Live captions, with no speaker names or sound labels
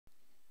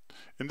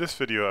In this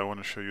video, I want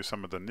to show you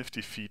some of the nifty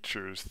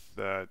features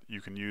that you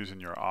can use in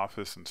your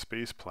office and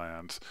space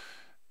plans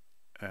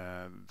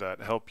and that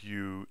help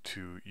you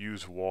to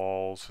use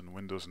walls and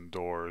windows and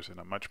doors in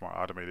a much more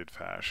automated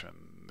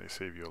fashion. They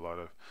save you a lot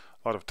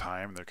of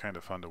time, and they're kind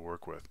of fun to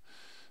work with.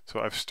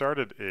 So I've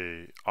started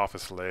a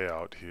office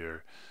layout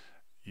here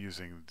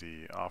using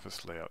the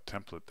office layout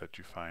template that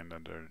you find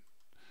under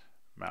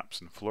Maps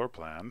and Floor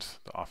Plans,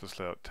 the office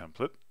layout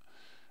template.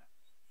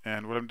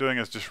 And what I'm doing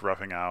is just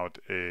roughing out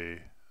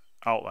a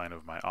outline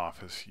of my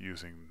office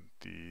using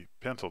the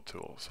pencil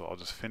tool. So I'll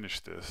just finish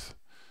this,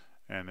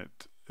 and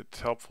it's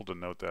helpful to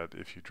note that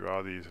if you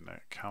draw these in a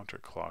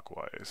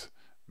counterclockwise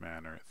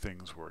manner,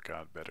 things work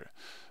out better.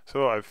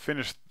 So I've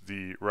finished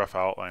the rough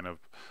outline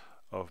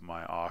of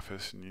my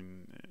office,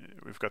 and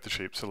we've got the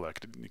shape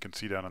selected, and you can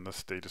see down on the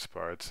status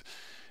bar it's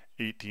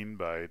 18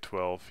 by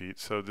 12 feet,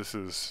 so this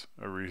is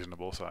a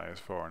reasonable size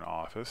for an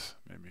office,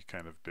 maybe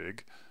kind of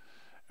big.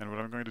 And what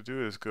I'm going to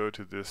do is go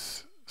to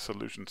this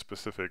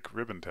solution-specific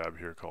ribbon tab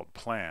here called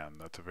Plan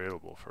that's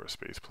available for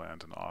space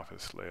plans and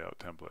office layout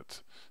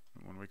templates.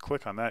 And when we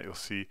click on that, you'll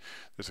see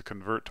there's a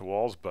Convert to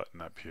Walls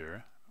button up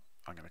here.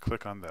 I'm going to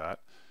click on that.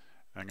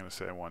 I'm going to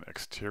say I want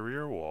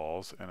exterior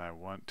walls, and I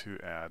want to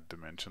add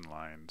dimension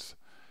lines,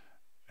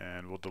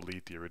 and we'll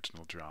delete the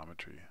original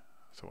geometry.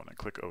 So when I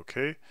click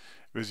OK,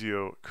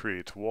 Visio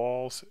creates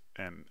walls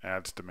and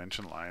adds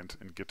dimension lines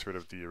and gets rid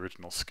of the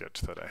original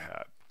sketch that I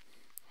had.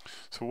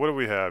 So what do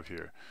we have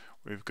here?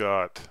 We've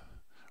got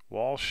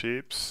wall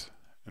shapes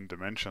and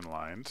dimension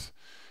lines.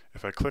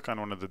 If I click on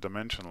one of the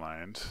dimension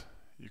lines,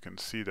 you can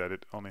see that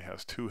it only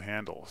has two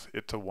handles.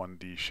 It's a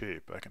 1D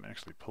shape. I can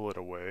actually pull it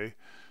away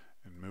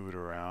and move it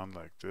around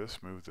like this,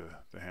 move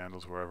the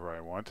handles wherever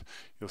I want.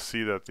 You'll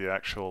see that the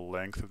actual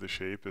length of the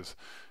shape is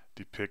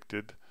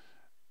depicted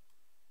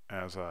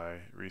as I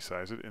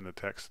resize it in the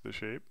text of the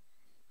shape.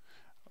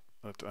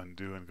 Let's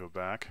undo and go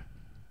back.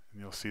 And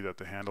you'll see that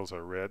the handles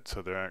are red,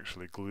 so they're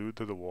actually glued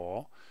to the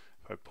wall.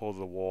 If I pull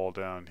the wall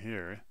down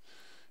here,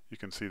 you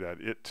can see that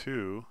it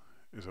too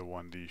is a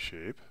 1D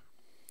shape,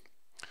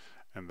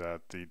 and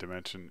that the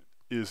dimension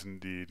is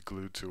indeed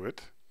glued to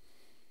it.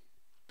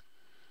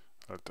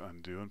 Let's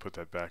undo and put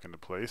that back into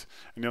place.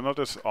 And you'll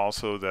notice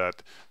also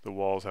that the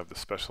walls have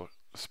the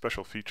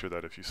special feature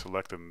that if you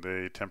select them,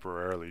 they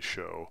temporarily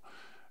show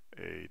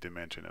a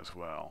dimension as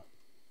well.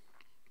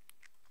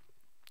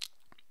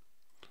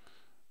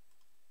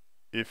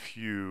 If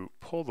you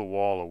pull the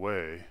wall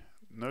away,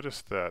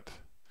 notice that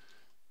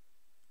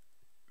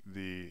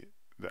the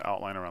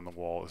outline around the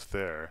wall is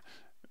there,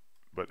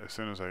 but as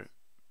soon as I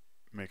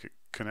make a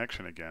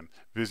connection again,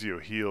 Visio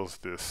heals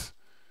this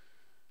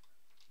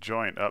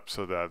joint up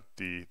so that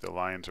the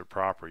lines are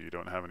proper. You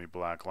don't have any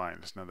black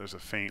lines. Now there's a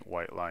faint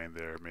white line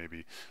there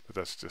maybe, but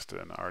that's just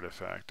an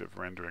artifact of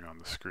rendering on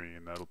the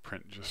screen. That'll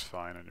print just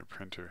fine on your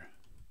printer.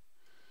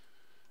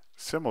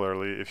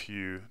 Similarly, if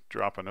you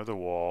drop another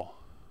wall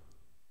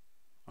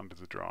onto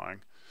the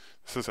drawing,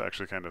 this is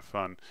actually kind of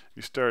fun.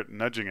 You start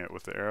nudging it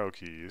with the arrow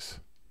keys,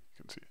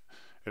 you can see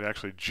it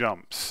actually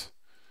jumps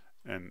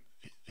and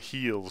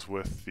heals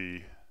with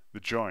the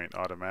joint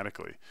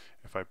automatically.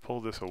 If I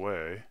pull this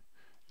away,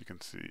 you can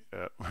see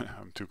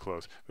I'm too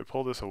close. If I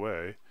pull this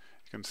away,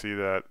 you can see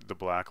that the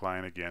black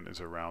line again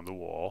is around the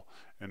wall,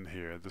 and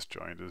here this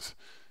joint is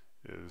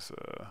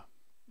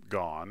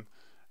gone.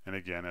 And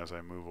again, as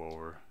I move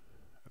over,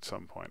 at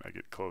some point I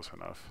get close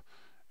enough,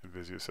 and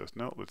Visio says,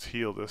 no, let's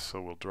heal this,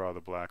 so we'll draw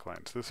the black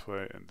lines this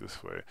way and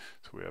this way,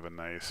 so we have a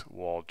nice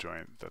wall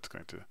joint that's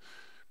going to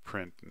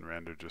print and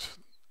render just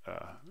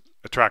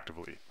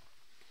attractively.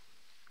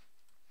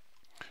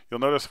 You'll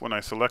notice when I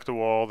select a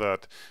wall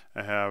that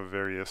I have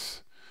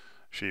various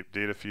shape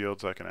data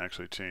fields. I can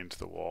actually change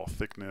the wall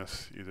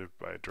thickness either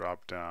by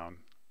drop down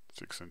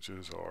 6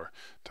 inches or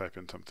type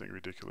in something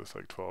ridiculous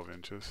like 12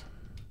 inches.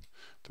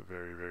 It's a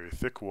very, very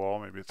thick wall.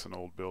 Maybe it's an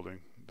old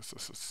building. This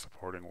is a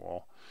supporting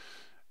wall.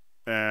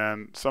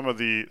 And some of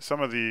the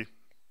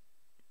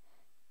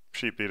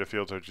shape data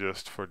fields are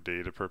just for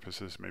data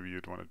purposes. Maybe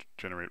you'd want to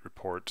generate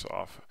reports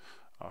off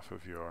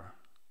of your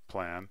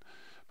plan,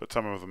 but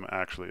some of them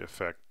actually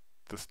affect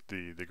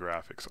the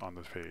graphics on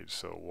the page.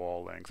 So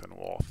wall length and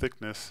wall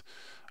thickness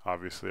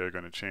obviously are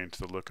going to change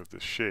the look of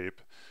this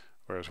shape,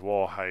 whereas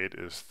wall height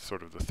is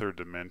sort of the third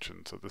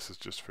dimension. So this is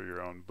just for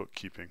your own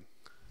bookkeeping.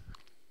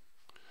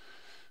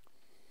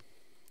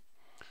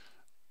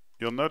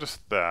 You'll notice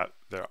that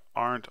there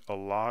aren't a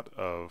lot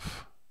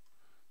of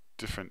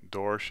different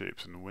door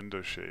shapes and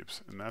window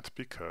shapes, and that's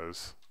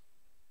because,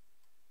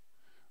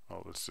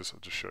 well, I'll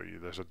just show you.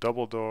 There's a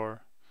double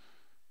door,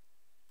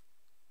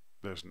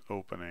 there's an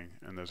opening,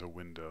 and there's a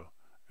window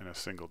and a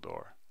single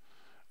door.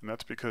 And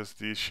that's because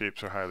these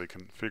shapes are highly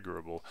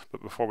configurable.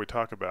 But before we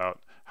talk about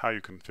how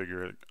you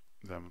configure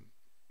them,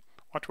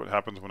 watch what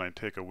happens when I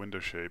take a window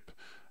shape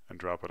and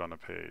drop it on a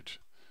page.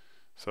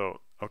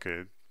 So,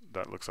 okay,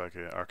 that looks like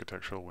an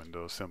architectural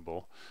window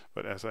symbol,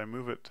 but as I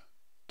move it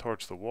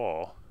towards the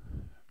wall,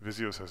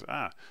 Visio says,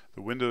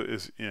 the window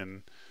is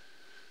in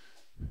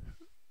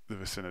the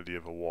vicinity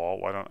of a wall.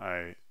 Why don't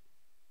I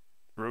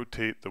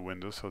rotate the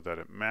window so that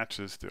it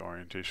matches the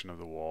orientation of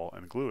the wall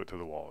and glue it to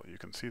the wall. You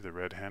can see the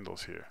red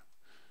handles here.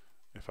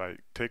 If I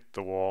take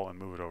the wall and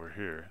move it over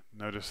here,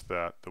 notice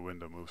that the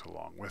window moves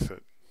along with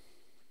it.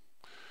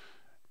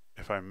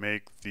 If I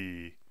make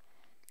the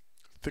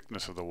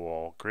thickness of the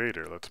wall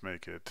greater, let's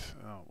make it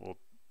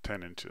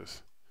 10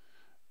 inches,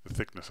 the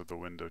thickness of the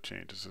window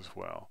changes as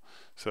well.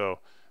 So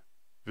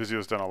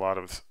Visio's done a lot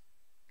of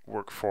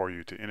work for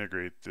you to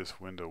integrate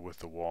this window with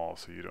the wall,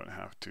 so you don't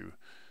have to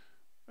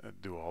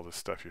do all this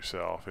stuff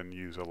yourself and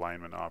use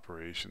alignment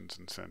operations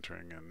and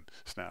centering and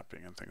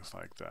snapping and things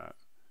like that.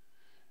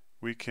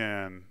 We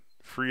can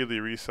freely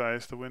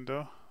resize the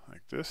window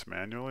like this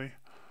manually,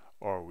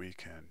 or we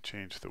can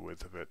change the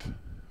width of it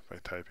by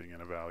typing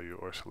in a value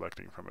or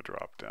selecting from a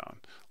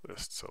drop-down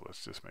list. So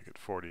let's just make it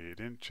 48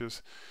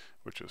 inches,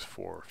 which is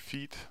 4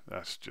 feet.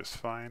 That's just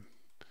fine.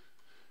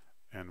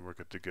 And we're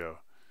good to go.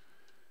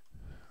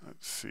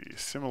 Let's see.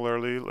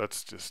 Similarly,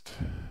 let's just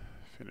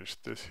finish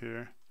this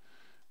here.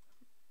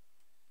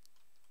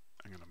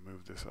 I'm going to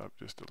move this up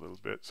just a little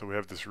bit. So we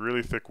have this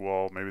really thick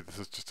wall. Maybe this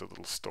is just a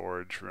little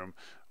storage room.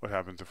 What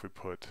happens if we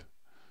put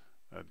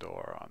a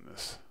door on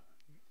this?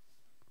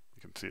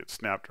 You can see it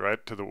snapped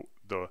right to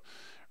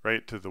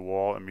the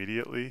wall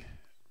immediately.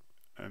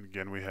 And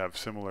again, we have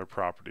similar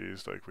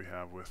properties like we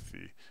have with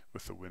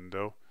the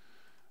window.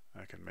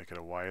 I can make it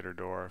a wider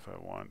door if I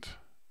want.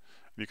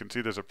 And you can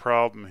see there's a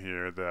problem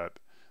here that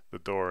the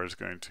door is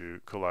going to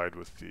collide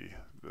with the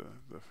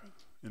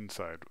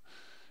inside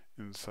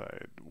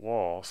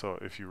wall. So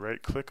if you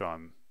right click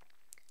on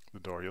the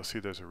door, you'll see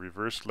there's a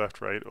reverse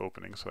left-right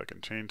opening, so I can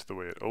change the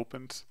way it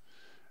opens,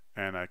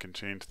 and I can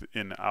change the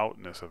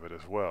in-outness of it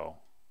as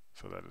well,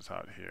 so that it's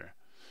out here.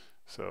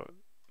 So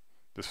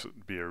this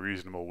would be a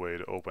reasonable way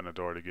to open a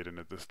door to get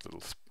into this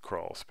little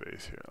crawl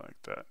space here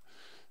like that.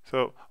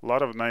 So a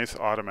lot of nice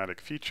automatic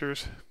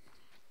features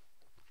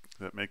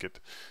that make it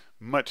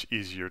much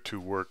easier to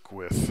work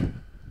with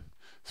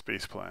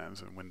space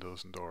plans and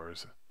windows and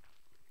doors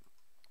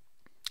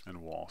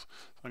and walls.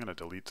 So I'm going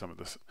to delete some of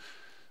this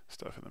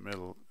stuff in the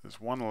middle.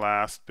 There's one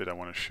last bit I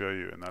want to show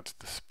you, and that's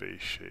the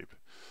space shape.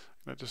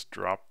 I'm going to just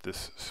drop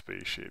this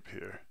space shape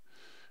here.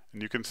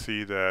 And you can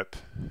see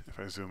that if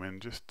I zoom in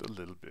just a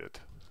little bit,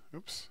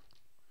 oops,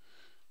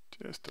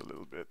 just a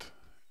little bit,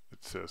 it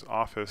says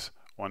office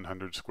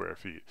 100 square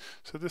feet.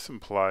 So this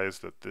implies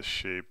that this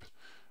shape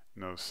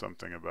knows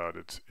something about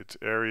its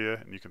area,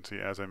 and you can see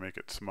as I make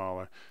it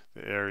smaller,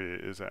 the area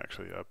is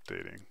actually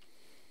updating.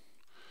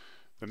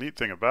 The neat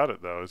thing about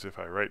it though is if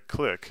I right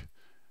click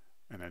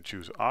and then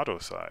choose auto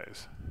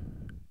size,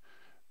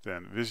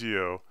 then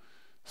Visio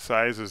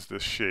sizes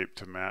this shape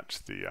to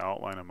match the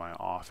outline of my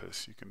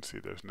office. You can see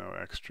there's no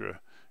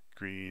extra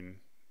green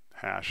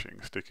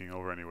hashing sticking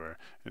over anywhere.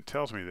 It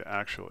tells me the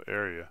actual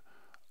area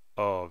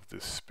of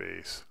this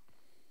space.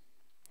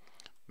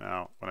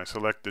 Now when I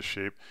select this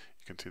shape,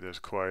 you can see there's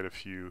quite a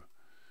few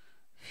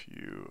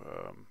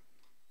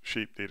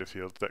shape data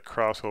fields that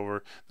cross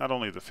over not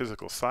only the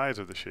physical size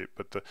of the shape,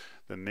 but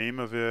the name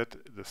of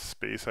it, the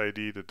space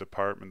ID, the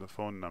department, the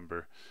phone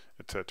number,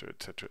 etc.,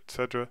 etc.,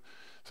 etc.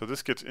 So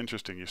this gets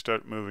interesting. You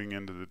start moving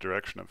into the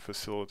direction of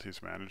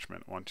facilities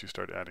management once you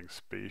start adding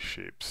space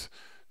shapes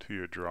to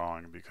your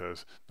drawing,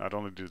 because not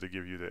only do they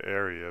give you the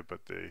area,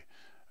 but they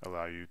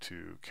allow you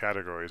to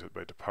categorize it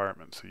by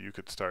department. So you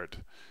could start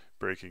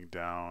breaking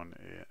down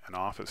an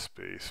office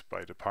space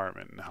by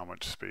department and how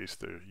much space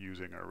they're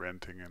using or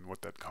renting and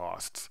what that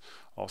costs.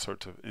 All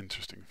sorts of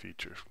interesting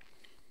features.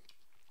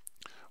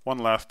 One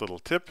last little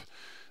tip.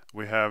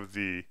 We have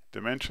the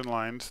dimension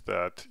lines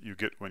that you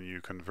get when you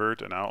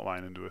convert an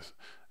outline into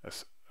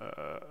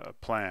a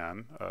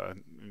plan.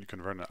 You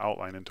convert an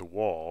outline into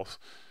walls.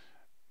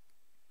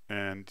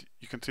 And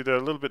you can see they're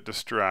a little bit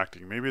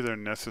distracting. Maybe they're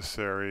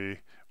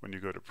necessary when you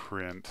go to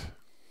print,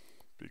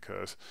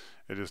 because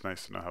it is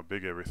nice to know how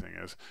big everything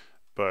is,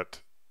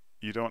 but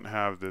you don't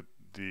have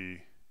the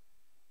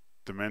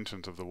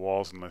dimensions of the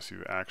walls unless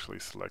you actually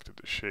selected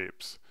the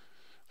shapes.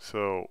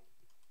 So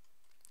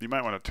you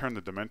might want to turn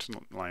the dimension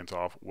lines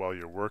off while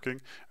you're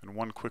working, and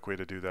one quick way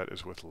to do that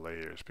is with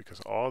layers, because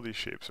all these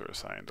shapes are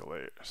assigned to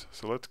layers.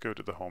 So let's go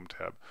to the Home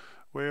tab,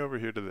 way over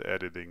here to the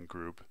Editing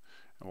group,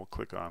 and we'll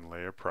click on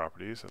Layer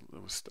Properties. It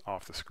was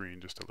off the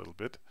screen just a little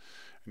bit.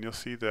 And you'll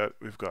see that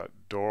we've got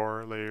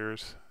door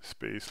layers,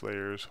 space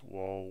layers,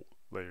 wall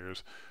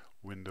layers,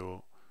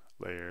 window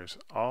layers.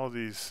 All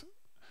these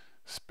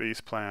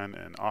space plan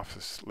and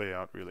office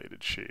layout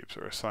related shapes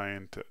are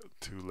assigned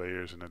to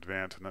layers in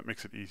advance, and that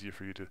makes it easier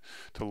for you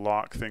to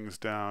lock things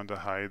down, to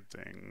hide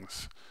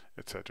things,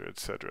 etc.,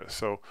 etc.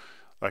 So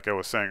like I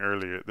was saying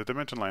earlier, the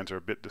dimension lines are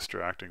a bit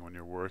distracting when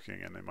you're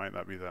working, and they might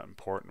not be that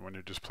important when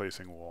you're just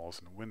placing walls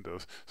and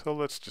windows. So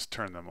let's just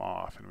turn them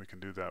off, and we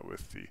can do that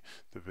with the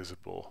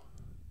visible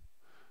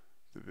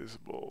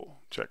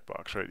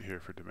checkbox right here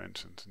for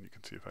dimensions. And you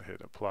can see if I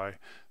hit apply,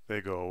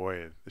 they go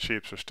away. The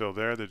shapes are still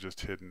there, they're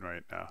just hidden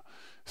right now.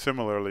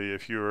 Similarly,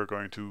 if you are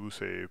going to,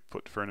 say,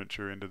 put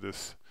furniture into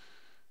this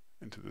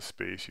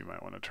space, you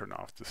might want to turn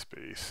off the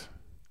space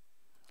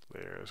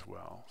layer as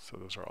well. So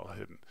those are all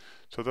hidden.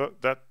 So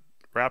that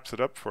wraps it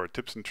up for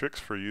tips and tricks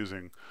for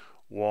using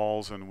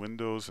walls and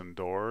windows and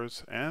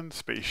doors and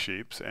space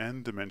shapes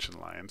and dimension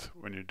lines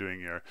when you're doing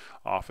your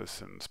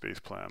office and space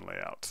plan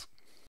layouts.